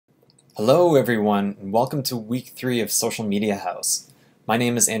Hello everyone, and welcome to week 3 of Social Media House. My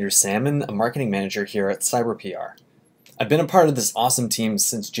name is Andrew Salmon, a marketing manager here at CyberPR. I've been a part of this awesome team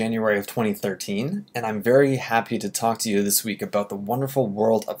since January of 2013, and I'm very happy to talk to you this week about the wonderful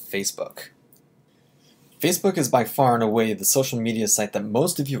world of Facebook. Facebook is by far and away the social media site that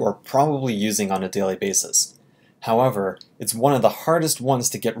most of you are probably using on a daily basis. However, it's one of the hardest ones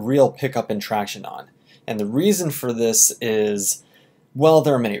to get real pickup and traction on, and the reason for this is, well,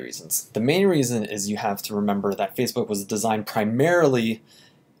 there are many reasons. The main reason is you have to remember that Facebook was designed primarily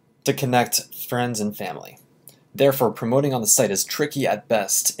to connect friends and family. Therefore, promoting on the site is tricky at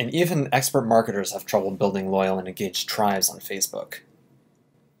best, and even expert marketers have trouble building loyal and engaged tribes on Facebook.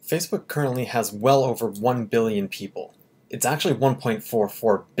 Facebook currently has well over 1 billion people. It's actually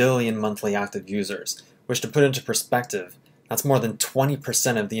 1.44 billion monthly active users, which, to put into perspective, that's more than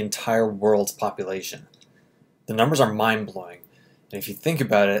 20% of the entire world's population. The numbers are mind-blowing. And if you think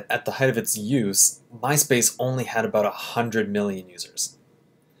about it, at the height of its use, MySpace only had about 100 million users.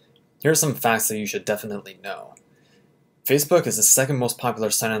 Here are some facts that you should definitely know. Facebook is the second most popular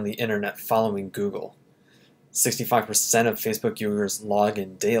site on the internet following Google. 65% of Facebook users log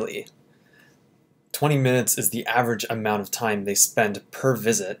in daily. 20 minutes is the average amount of time they spend per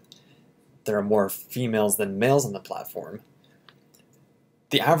visit. There are more females than males on the platform.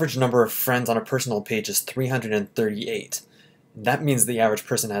 The average number of friends on a personal page is 338. That means the average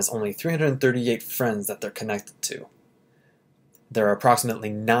person has only 338 friends that they're connected to. There are approximately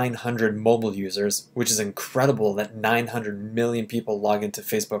 900 mobile users, which is incredible that 900 million people log into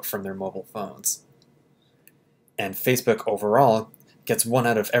Facebook from their mobile phones. And Facebook overall gets 1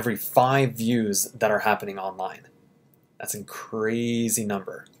 out of every 5 views that are happening online. That's a crazy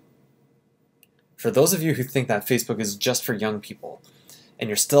number. For those of you who think that Facebook is just for young people, and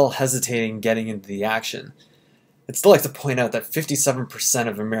you're still hesitating getting into the action, I'd still like to point out that 57%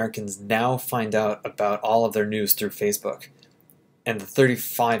 of Americans now find out about all of their news through Facebook, and the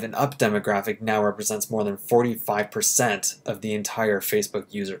 35 and up demographic now represents more than 45% of the entire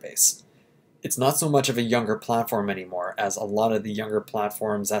Facebook user base. It's not so much of a younger platform anymore, as a lot of the younger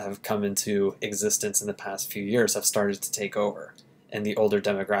platforms that have come into existence in the past few years have started to take over, and the older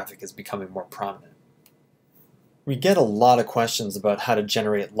demographic is becoming more prominent. We get a lot of questions about how to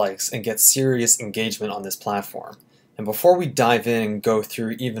generate likes and get serious engagement on this platform. And before we dive in and go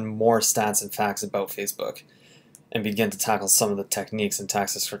through even more stats and facts about Facebook, and begin to tackle some of the techniques and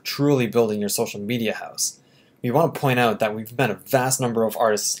tactics for truly building your social media house, we want to point out that we've met a vast number of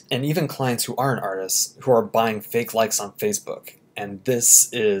artists, and even clients who aren't artists, who are buying fake likes on Facebook. And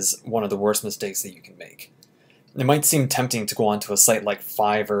this is one of the worst mistakes that you can make. It might seem tempting to go onto a site like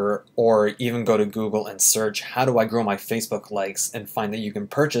Fiverr, or even go to Google and search, how do I grow my Facebook likes, and find that you can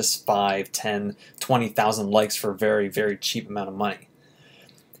purchase 5, 10, 20,000 likes for a very, very cheap amount of money.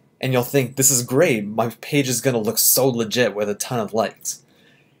 And you'll think, this is great, my page is going to look so legit with a ton of likes.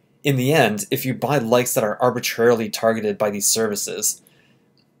 In the end, if you buy likes that are arbitrarily targeted by these services,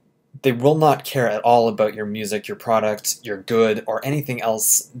 they will not care at all about your music, your product, your good, or anything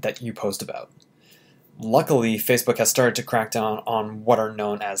else that you post about. Luckily, Facebook has started to crack down on what are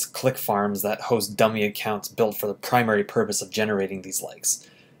known as click farms that host dummy accounts built for the primary purpose of generating these likes.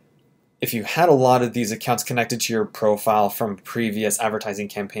 If you had a lot of these accounts connected to your profile from a previous advertising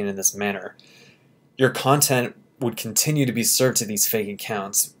campaign in this manner, your content would continue to be served to these fake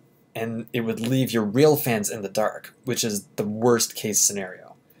accounts, and it would leave your real fans in the dark, which is the worst case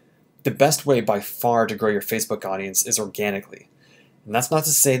scenario. The best way by far to grow your Facebook audience is organically. And that's not to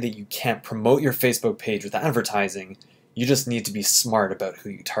say that you can't promote your Facebook page with advertising, you just need to be smart about who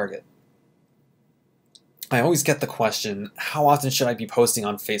you target. I always get the question, how often should I be posting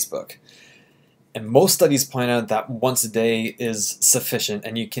on Facebook? And most studies point out that once a day is sufficient,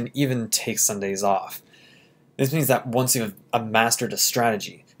 and you can even take Sundays off. This means that once you've mastered a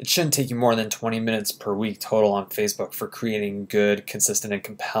strategy, it shouldn't take you more than 20 minutes per week total on Facebook for creating good, consistent, and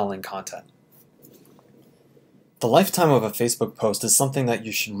compelling content. The lifetime of a Facebook post is something that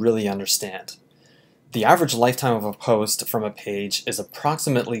you should really understand. The average lifetime of a post from a page is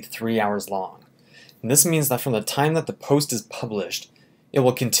approximately 3 hours long. And this means that from the time that the post is published, it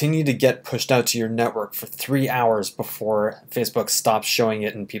will continue to get pushed out to your network for 3 hours before Facebook stops showing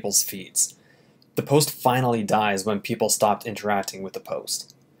it in people's feeds. The post finally dies when people stopped interacting with the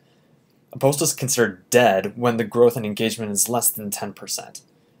post. A post is considered dead when the growth and engagement is less than 10%.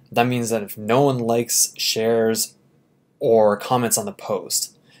 That means that if no one likes, shares, or comments on the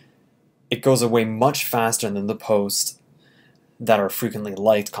post, it goes away much faster than the posts that are frequently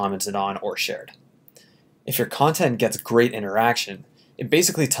liked, commented on, or shared. If your content gets great interaction, it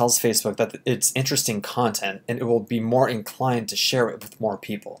basically tells Facebook that it's interesting content and it will be more inclined to share it with more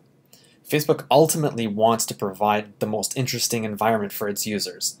people. Facebook ultimately wants to provide the most interesting environment for its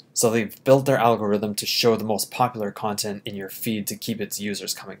users, so they've built their algorithm to show the most popular content in your feed to keep its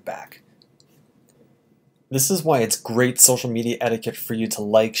users coming back. This is why it's great social media etiquette for you to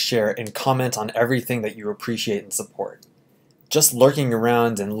like, share, and comment on everything that you appreciate and support. Just lurking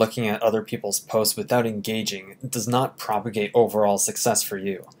around and looking at other people's posts without engaging does not propagate overall success for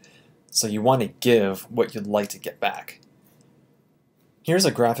you, so you want to give what you'd like to get back. Here's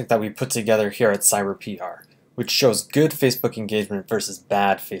a graphic that we put together here at CyberPR, which shows good Facebook engagement versus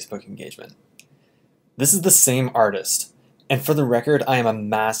bad Facebook engagement. This is the same artist, and for the record, I am a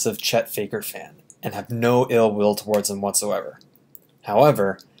massive Chet Faker fan, and have no ill will towards him whatsoever.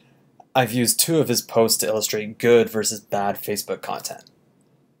 However, I've used two of his posts to illustrate good versus bad Facebook content.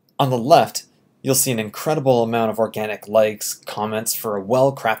 On the left, you'll see an incredible amount of organic likes, comments for a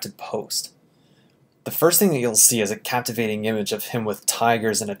well-crafted post. The first thing that you'll see is a captivating image of him with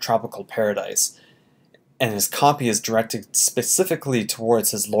tigers in a tropical paradise, and his copy is directed specifically towards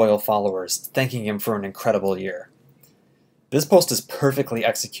his loyal followers, thanking him for an incredible year. This post is perfectly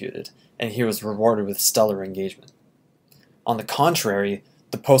executed, and he was rewarded with stellar engagement. On the contrary,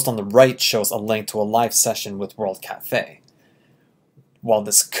 the post on the right shows a link to a live session with World Cafe. While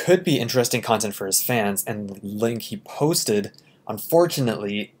this could be interesting content for his fans, and the link he posted,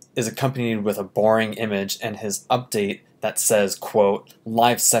 unfortunately, is accompanied with a boring image, and his update that says, quote,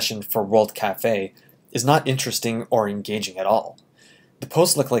 live session for World Cafe is not interesting or engaging at all. The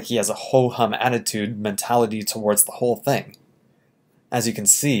post looked like he has a ho-hum attitude mentality towards the whole thing. As you can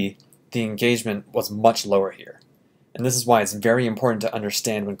see, the engagement was much lower here. And this is why it's very important to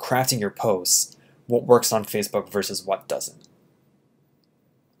understand when crafting your posts what works on Facebook versus what doesn't.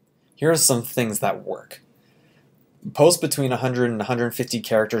 Here are some things that work. Posts between 100 and 150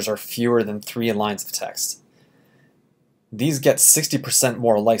 characters are fewer than 3 lines of text. These get 60%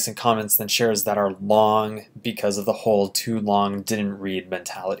 more likes and comments than shares that are long because of the whole too long didn't read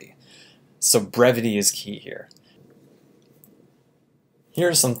mentality. So brevity is key here. Here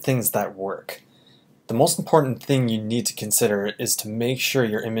are some things that work. The most important thing you need to consider is to make sure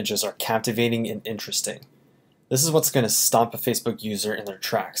your images are captivating and interesting. This is what's going to stop a Facebook user in their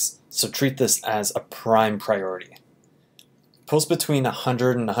tracks, so treat this as a prime priority. Posts between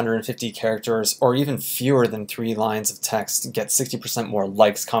 100 and 150 characters, or even fewer than 3 lines of text, get 60% more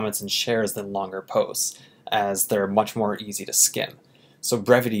likes, comments, and shares than longer posts, as they're much more easy to skim. So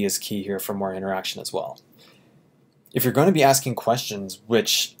brevity is key here for more interaction as well. If you're going to be asking questions,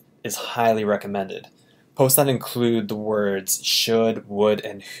 which is highly recommended, posts that include the words should, would,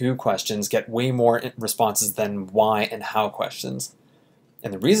 and who questions get way more responses than why and how questions.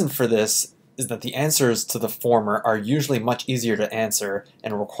 And the reason for this is that the answers to the former are usually much easier to answer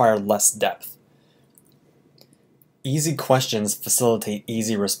and require less depth. Easy questions facilitate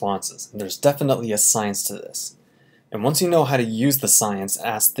easy responses, and there's definitely a science to this. And once you know how to use the science,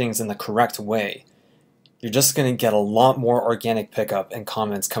 ask things in the correct way, you're just going to get a lot more organic pickup and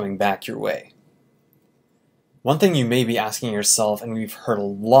comments coming back your way. One thing you may be asking yourself, and we've heard a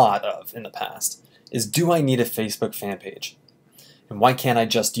lot of in the past, is do I need a Facebook fan page? And why can't I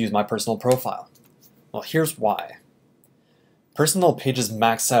just use my personal profile? Well, here's why. Personal pages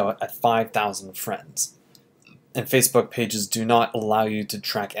max out at 5,000 friends, and Facebook pages do not allow you to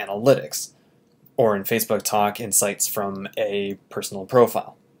track analytics, or in Facebook Talk, insights from a personal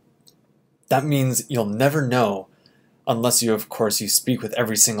profile. That means you'll never know, unless you, of course, you speak with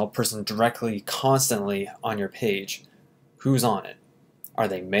every single person directly, constantly on your page, who's on it. Are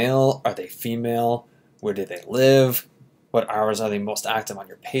they male? Are they female? Where do they live? What hours are they most active on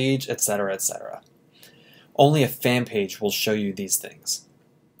your page, etc., etc. Only a fan page will show you these things.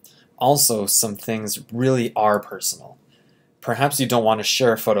 Also, some things really are personal. Perhaps you don't want to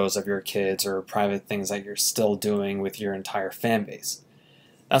share photos of your kids or private things that you're still doing with your entire fan base.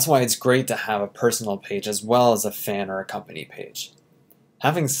 That's why it's great to have a personal page as well as a fan or a company page.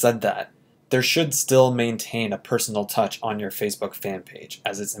 Having said that, there should still maintain a personal touch on your Facebook fan page,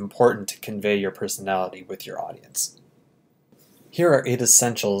 as it's important to convey your personality with your audience. Here are 8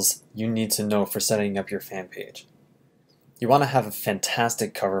 essentials you need to know for setting up your fan page. You want to have a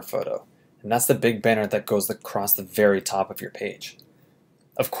fantastic cover photo, and that's the big banner that goes across the very top of your page.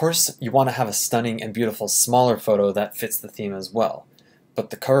 Of course, you want to have a stunning and beautiful smaller photo that fits the theme as well,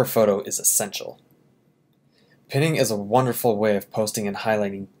 but the cover photo is essential. Pinning is a wonderful way of posting and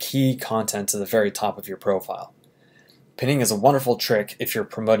highlighting key content to the very top of your profile. Pinning is a wonderful trick if you're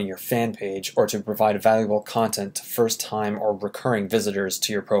promoting your fan page or to provide valuable content to first-time or recurring visitors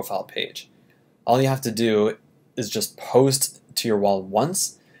to your profile page. All you have to do is just post to your wall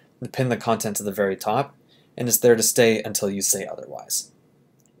once, and pin the content to the very top, and it's there to stay until you say otherwise.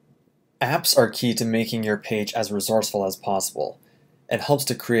 Apps are key to making your page as resourceful as possible. It helps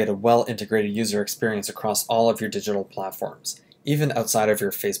to create a well-integrated user experience across all of your digital platforms, even outside of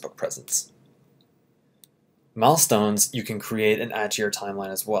your Facebook presence. Milestones you can create and add to your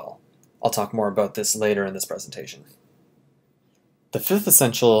timeline as well. I'll talk more about this later in this presentation. The fifth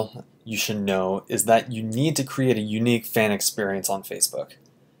essential you should know is that you need to create a unique fan experience on Facebook.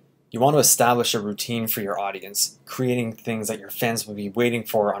 You want to establish a routine for your audience, creating things that your fans will be waiting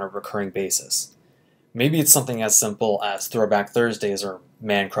for on a recurring basis. Maybe it's something as simple as Throwback Thursdays or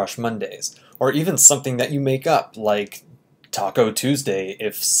Man Crush Mondays, or even something that you make up, like Taco Tuesday,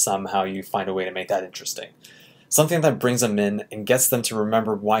 if somehow you find a way to make that interesting. Something that brings them in and gets them to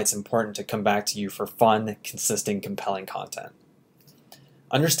remember why it's important to come back to you for fun, consistent, compelling content.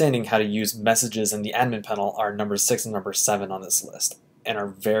 Understanding how to use messages in the admin panel are number 6 and number 7 on this list, and are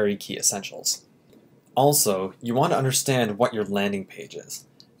very key essentials. Also, you want to understand what your landing page is.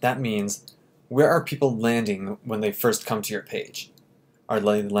 That means, where are people landing when they first come to your page? Are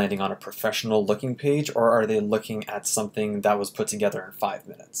they landing on a professional looking page, or are they looking at something that was put together in 5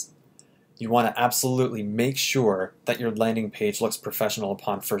 minutes? You want to absolutely make sure that your landing page looks professional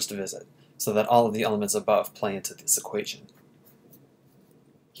upon first visit, so that all of the elements above play into this equation.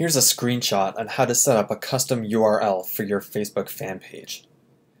 Here's a screenshot on how to set up a custom URL for your Facebook fan page.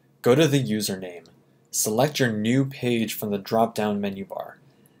 Go to the username, select your new page from the drop-down menu bar,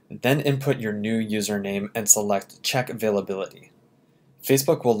 then input your new username and select Check Availability.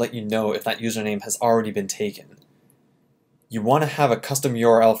 Facebook will let you know if that username has already been taken. You want to have a custom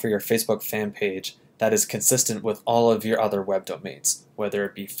URL for your Facebook fan page that is consistent with all of your other web domains, whether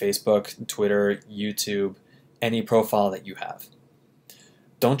it be Facebook, Twitter, YouTube, any profile that you have.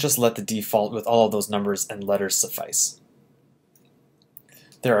 Don't just let the default with all of those numbers and letters suffice.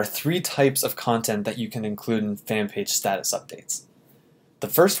 There are 3 types of content that you can include in fan page status updates. The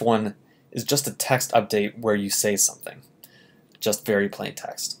first one is just a text update where you say something, just very plain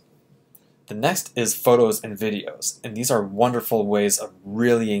text. The next is photos and videos, and these are wonderful ways of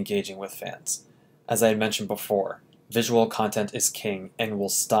really engaging with fans. As I had mentioned before, visual content is king and will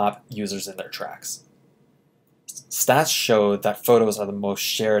stop users in their tracks. Stats show that photos are the most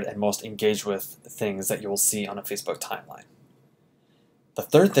shared and most engaged with things that you will see on a Facebook timeline. The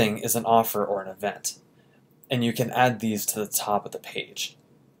third thing is an offer or an event, and you can add these to the top of the page.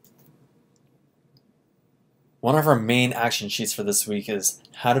 One of our main action sheets for this week is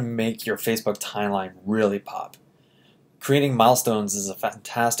how to make your Facebook timeline really pop. Creating milestones is a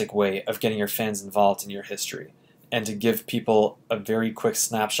fantastic way of getting your fans involved in your history, and to give people a very quick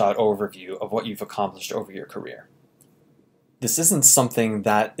snapshot overview of what you've accomplished over your career. This isn't something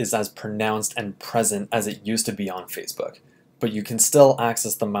that is as pronounced and present as it used to be on Facebook, but you can still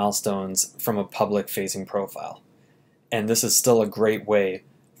access the milestones from a public-facing profile. And this is still a great way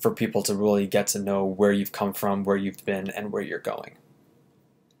for people to really get to know where you've come from, where you've been, and where you're going.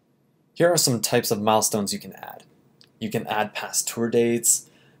 Here are some types of milestones you can add. You can add past tour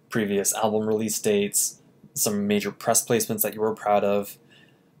dates, previous album release dates, some major press placements that you were proud of,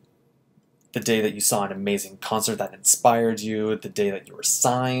 the day that you saw an amazing concert that inspired you, the day that you were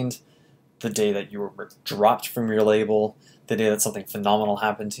signed, the day that you were dropped from your label, the day that something phenomenal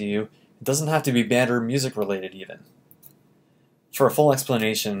happened to you. It doesn't have to be band or music related even. For a full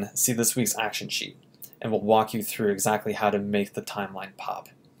explanation, see this week's action sheet, and we'll walk you through exactly how to make the timeline pop.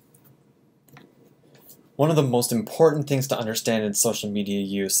 One of the most important things to understand in social media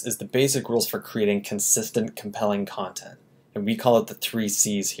use is the basic rules for creating consistent, compelling content, and we call it the 3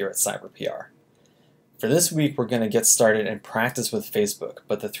 C's here at CyberPR. For this week, we're going to get started and practice with Facebook,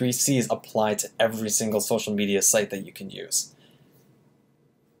 but the 3 C's apply to every single social media site that you can use.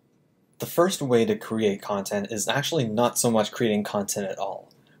 The first way to create content is actually not so much creating content at all,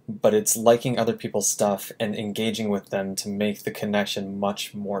 but it's liking other people's stuff and engaging with them to make the connection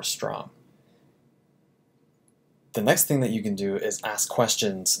much more strong. The next thing that you can do is ask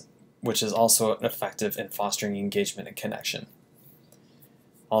questions, which is also effective in fostering engagement and connection.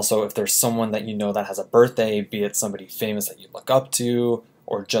 Also, if there's someone that you know that has a birthday, be it somebody famous that you look up to,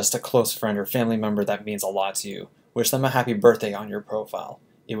 or just a close friend or family member that means a lot to you, wish them a happy birthday on your profile.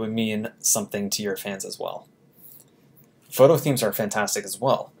 It would mean something to your fans as well. Photo themes are fantastic as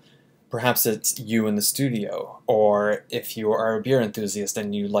well. Perhaps it's you in the studio, or if you are a beer enthusiast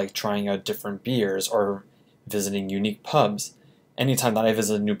and you like trying out different beers or visiting unique pubs. Anytime that I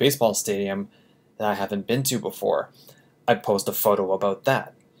visit a new baseball stadium that I haven't been to before, I post a photo about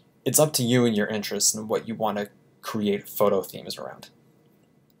that. It's up to you and your interests and what you want to create photo themes around.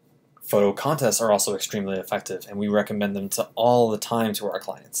 Photo contests are also extremely effective, and we recommend them all the time to our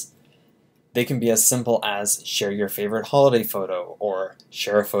clients. They can be as simple as share your favorite holiday photo or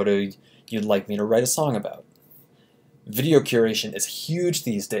share a photo you'd like me to write a song about. Video curation is huge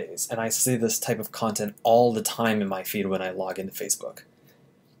these days, and I see this type of content all the time in my feed when I log into Facebook.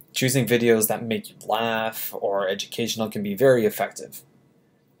 Choosing videos that make you laugh or educational can be very effective.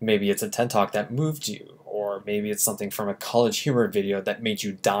 Maybe it's a TED Talk that moved you, or maybe it's something from a college humor video that made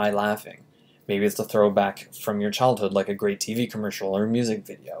you die laughing. Maybe it's a throwback from your childhood like a great TV commercial or music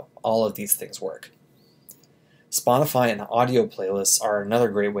video. All of these things work. Spotify and audio playlists are another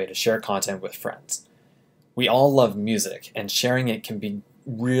great way to share content with friends. We all love music, and sharing it can be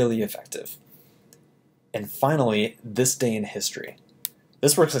really effective. And finally, this day in history.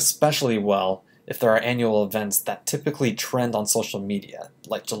 This works especially well if there are annual events that typically trend on social media,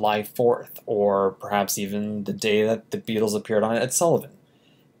 like July 4th, or perhaps even the day that the Beatles appeared on Ed Sullivan.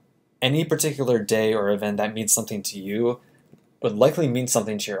 Any particular day or event that means something to you would likely mean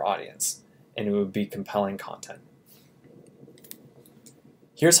something to your audience, and it would be compelling content.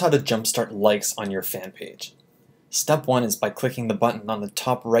 Here's how to jumpstart likes on your fan page. Step 1 is by clicking the button on the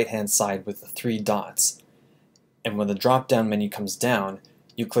top right-hand side with the 3 dots, and when the drop-down menu comes down,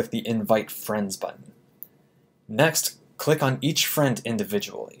 you click the Invite Friends button. Next, click on each friend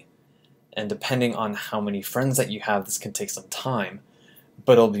individually, and depending on how many friends that you have, this can take some time,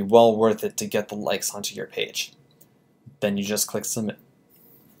 but it'll be well worth it to get the likes onto your page. Then you just click Submit.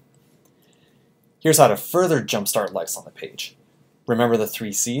 Here's how to further jumpstart likes on the page. Remember the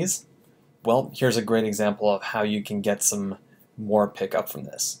 3 C's? Well, here's a great example of how you can get some more pickup from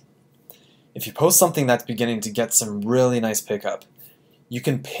this. If you post something that's beginning to get some really nice pickup, you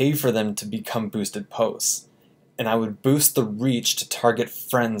can pay for them to become boosted posts, and I would boost the reach to target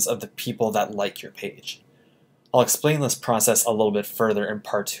friends of the people that like your page. I'll explain this process a little bit further in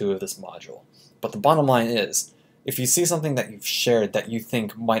part 2 of this module, but the bottom line is, if you see something that you've shared that you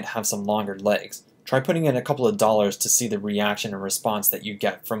think might have some longer legs, try putting in a couple of dollars to see the reaction and response that you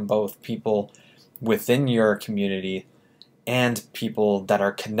get from both people within your community and people that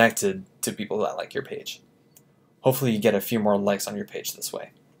are connected to people that like your page. Hopefully you get a few more likes on your page this way.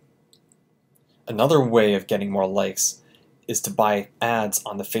 Another way of getting more likes is to buy ads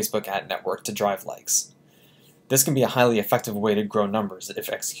on the Facebook ad network to drive likes. This can be a highly effective way to grow numbers if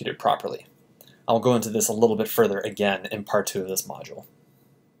executed properly. I'll go into this a little bit further again in part 2 of this module.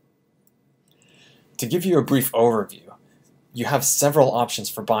 To give you a brief overview, you have several options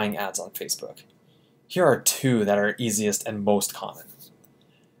for buying ads on Facebook. Here are 2 that are easiest and most common.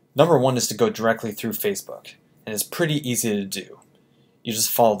 Number 1 is to go directly through Facebook, and it's pretty easy to do. You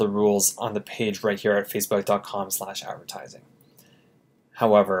just follow the rules on the page right here at facebook.com/advertising.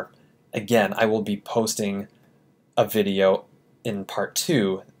 However, again, I will be posting a video in part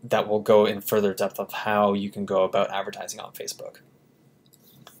 2 that will go in further depth of how you can go about advertising on Facebook.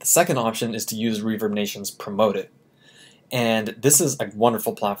 The second option is to use ReverbNation's Promote It. And this is a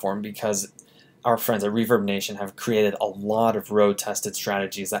wonderful platform because our friends at ReverbNation have created a lot of road-tested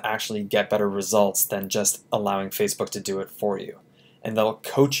strategies that actually get better results than just allowing Facebook to do it for you. And they'll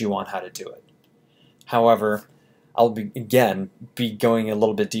coach you on how to do it. However, I'll be going a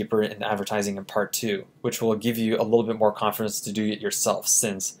little bit deeper in advertising in part 2, which will give you a little bit more confidence to do it yourself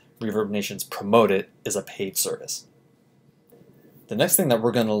since ReverbNation's Promote It is a paid service. The next thing that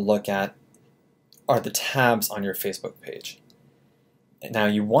we're going to look at are the tabs on your Facebook page. Now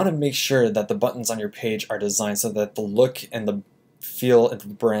you want to make sure that the buttons on your page are designed so that the look and the feel of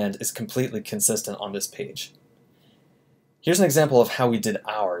the brand is completely consistent on this page. Here's an example of how we did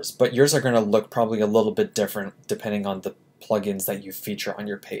ours, but yours are going to look probably a little bit different depending on the plugins that you feature on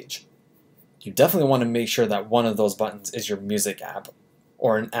your page. You definitely want to make sure that one of those buttons is your music app,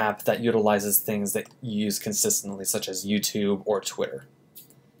 or an app that utilizes things that you use consistently such as YouTube or Twitter.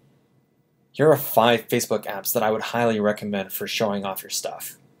 Here are 5 Facebook apps that I would highly recommend for showing off your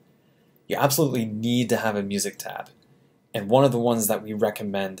stuff. You absolutely need to have a music tab, and one of the ones that we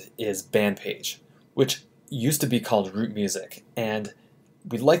recommend is Bandpage, which used to be called Root Music, and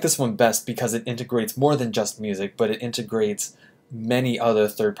we like this one best because it integrates more than just music, but it integrates many other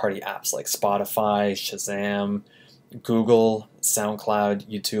third-party apps like Spotify, Shazam, Google, SoundCloud,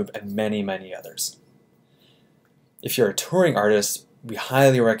 YouTube, and many, many others. If you're a touring artist, we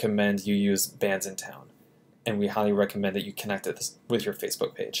highly recommend you use Bandsintown, and we highly recommend that you connect it with your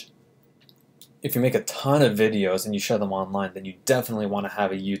Facebook page. If you make a ton of videos and you share them online, then you definitely want to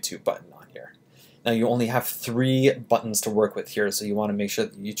have a YouTube button on here. Now you only have 3 buttons to work with here, so you want to make sure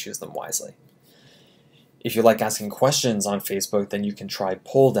that you choose them wisely. If you like asking questions on Facebook, then you can try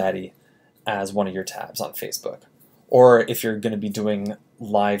PollDaddy as one of your tabs on Facebook. Or if you're going to be doing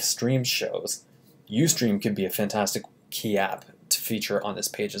live stream shows, Ustream could be a fantastic key app to feature on this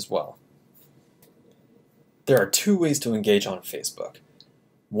page as well. There are two ways to engage on Facebook.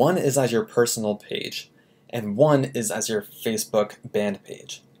 One is as your personal page, and one is as your Facebook band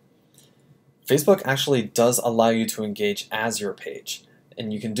page. Facebook actually does allow you to engage as your page,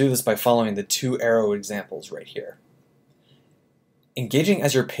 and you can do this by following the two arrow examples right here. Engaging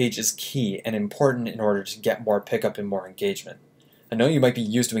as your page is key and important in order to get more pickup and more engagement. I know you might be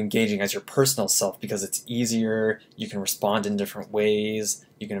used to engaging as your personal self because it's easier, you can respond in different ways,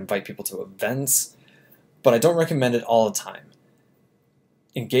 you can invite people to events, but I don't recommend it all the time.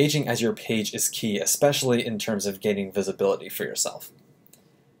 Engaging as your page is key, especially in terms of gaining visibility for yourself.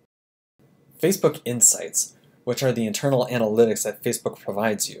 Facebook Insights, which are the internal analytics that Facebook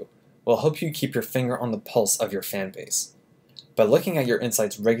provides you, will help you keep your finger on the pulse of your fan base. By looking at your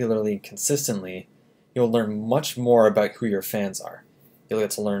insights regularly and consistently, you'll learn much more about who your fans are. You'll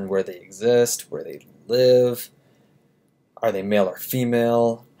get to learn where they exist, where they live, are they male or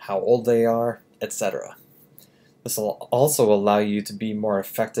female, how old they are, etc. This will also allow you to be more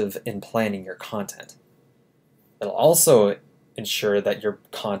effective in planning your content. It'll also ensure that your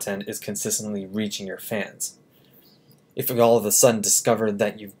content is consistently reaching your fans. If you all of a sudden discover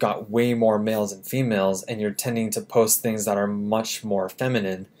that you've got way more males and females and you're tending to post things that are much more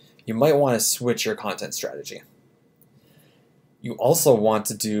feminine, you might want to switch your content strategy. You also want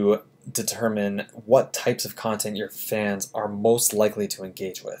to determine what types of content your fans are most likely to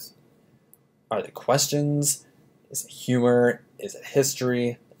engage with. Are they questions? Is it humor? Is it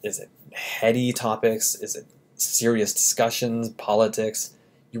history? Is it heady topics? Is it serious discussions, politics?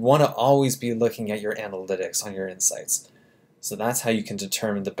 You want to always be looking at your analytics on your insights. So that's how you can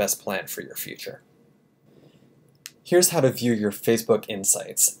determine the best plan for your future. Here's how to view your Facebook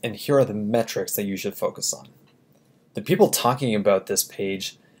insights, and here are the metrics that you should focus on. The people talking about this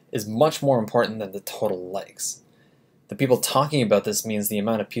page is much more important than the total likes. The people talking about this means the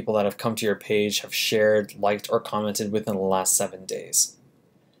amount of people that have come to your page have shared, liked, or commented within the last 7 days.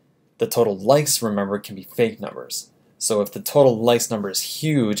 The total likes, remember, can be fake numbers. So if the total likes number is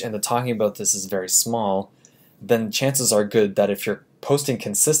huge and the talking about this is very small, then chances are good that if you're posting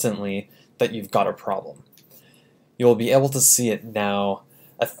consistently, that you've got a problem. You'll be able to see it now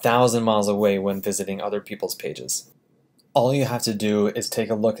 1,000 miles away when visiting other people's pages. All you have to do is take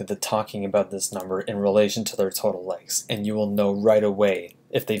a look at the talking about this number in relation to their total likes, and you will know right away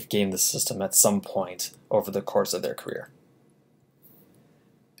if they've gamed the system at some point over the course of their career.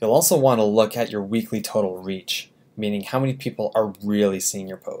 You'll also want to look at your weekly total reach, meaning how many people are really seeing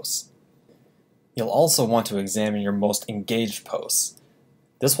your posts. You'll also want to examine your most engaged posts.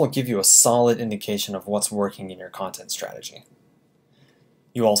 This will give you a solid indication of what's working in your content strategy.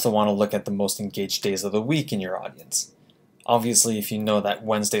 You also want to look at the most engaged days of the week in your audience. Obviously, if you know that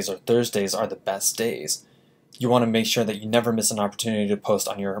Wednesdays or Thursdays are the best days, you want to make sure that you never miss an opportunity to post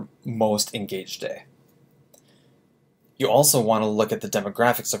on your most engaged day. You also want to look at the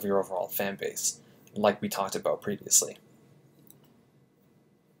demographics of your overall fan base, like we talked about previously.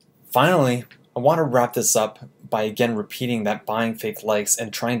 Finally, I want to wrap this up by again repeating that buying fake likes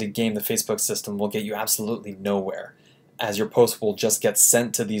and trying to game the Facebook system will get you absolutely nowhere, as your posts will just get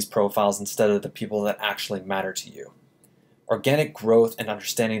sent to these profiles instead of the people that actually matter to you. Organic growth and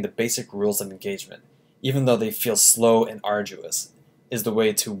understanding the basic rules of engagement, even though they feel slow and arduous, is the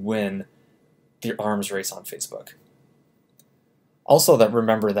way to win the arms race on Facebook. Also,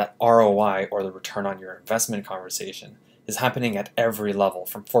 remember that ROI, or the return on your investment conversation, is happening at every level,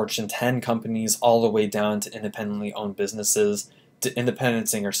 from Fortune 10 companies all the way down to independently owned businesses, to independent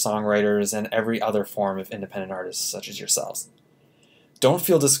singer-songwriters, and every other form of independent artists such as yourselves. Don't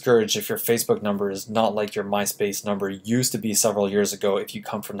feel discouraged if your Facebook number is not like your MySpace number used to be several years ago if you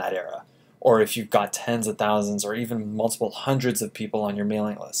come from that era, or if you've got tens of thousands or even multiple hundreds of people on your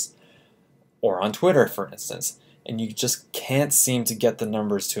mailing list, or on Twitter, for instance, and you just can't seem to get the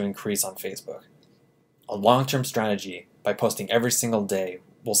numbers to increase on Facebook. A long-term strategy, by posting every single day,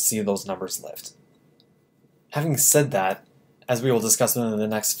 will see those numbers lift. Having said that, as we will discuss in the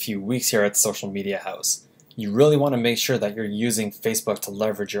next few weeks here at Social Media House, you really want to make sure that you're using Facebook to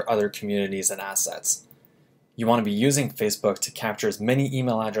leverage your other communities and assets. You want to be using Facebook to capture as many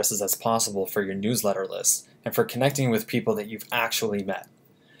email addresses as possible for your newsletter list and for connecting with people that you've actually met.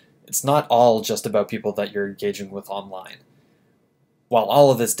 It's not all just about people that you're engaging with online. While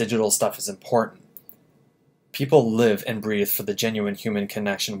all of this digital stuff is important, people live and breathe for the genuine human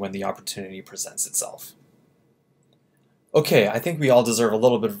connection when the opportunity presents itself. Okay, I think we all deserve a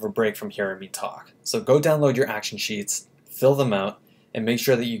little bit of a break from hearing me talk, so go download your action sheets, fill them out, and make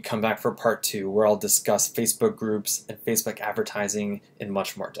sure that you come back for part 2 where I'll discuss Facebook groups and Facebook advertising in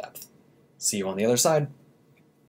much more depth. See you on the other side.